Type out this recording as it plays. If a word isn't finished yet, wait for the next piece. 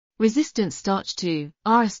Resistant starch 2,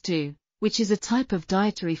 RS2, which is a type of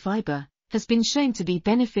dietary fiber, has been shown to be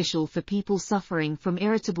beneficial for people suffering from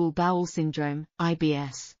irritable bowel syndrome,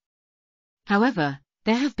 IBS. However,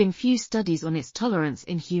 there have been few studies on its tolerance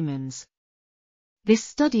in humans. This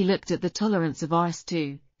study looked at the tolerance of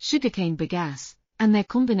RS2, sugarcane bagasse, and their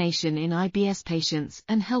combination in IBS patients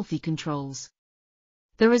and healthy controls.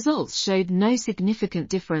 The results showed no significant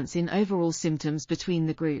difference in overall symptoms between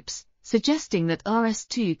the groups, suggesting that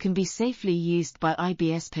RS2 can be safely used by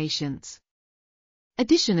IBS patients.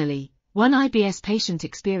 Additionally, one IBS patient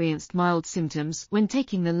experienced mild symptoms when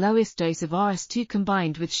taking the lowest dose of RS2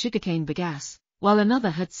 combined with sugarcane bagasse, while another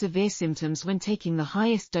had severe symptoms when taking the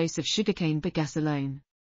highest dose of sugarcane bagasse alone.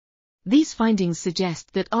 These findings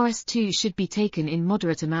suggest that RS2 should be taken in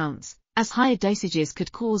moderate amounts, as higher dosages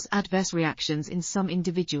could cause adverse reactions in some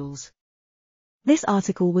individuals. This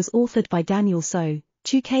article was authored by Daniel So,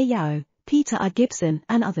 Chu K. Yao, Peter R. Gibson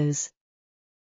and others.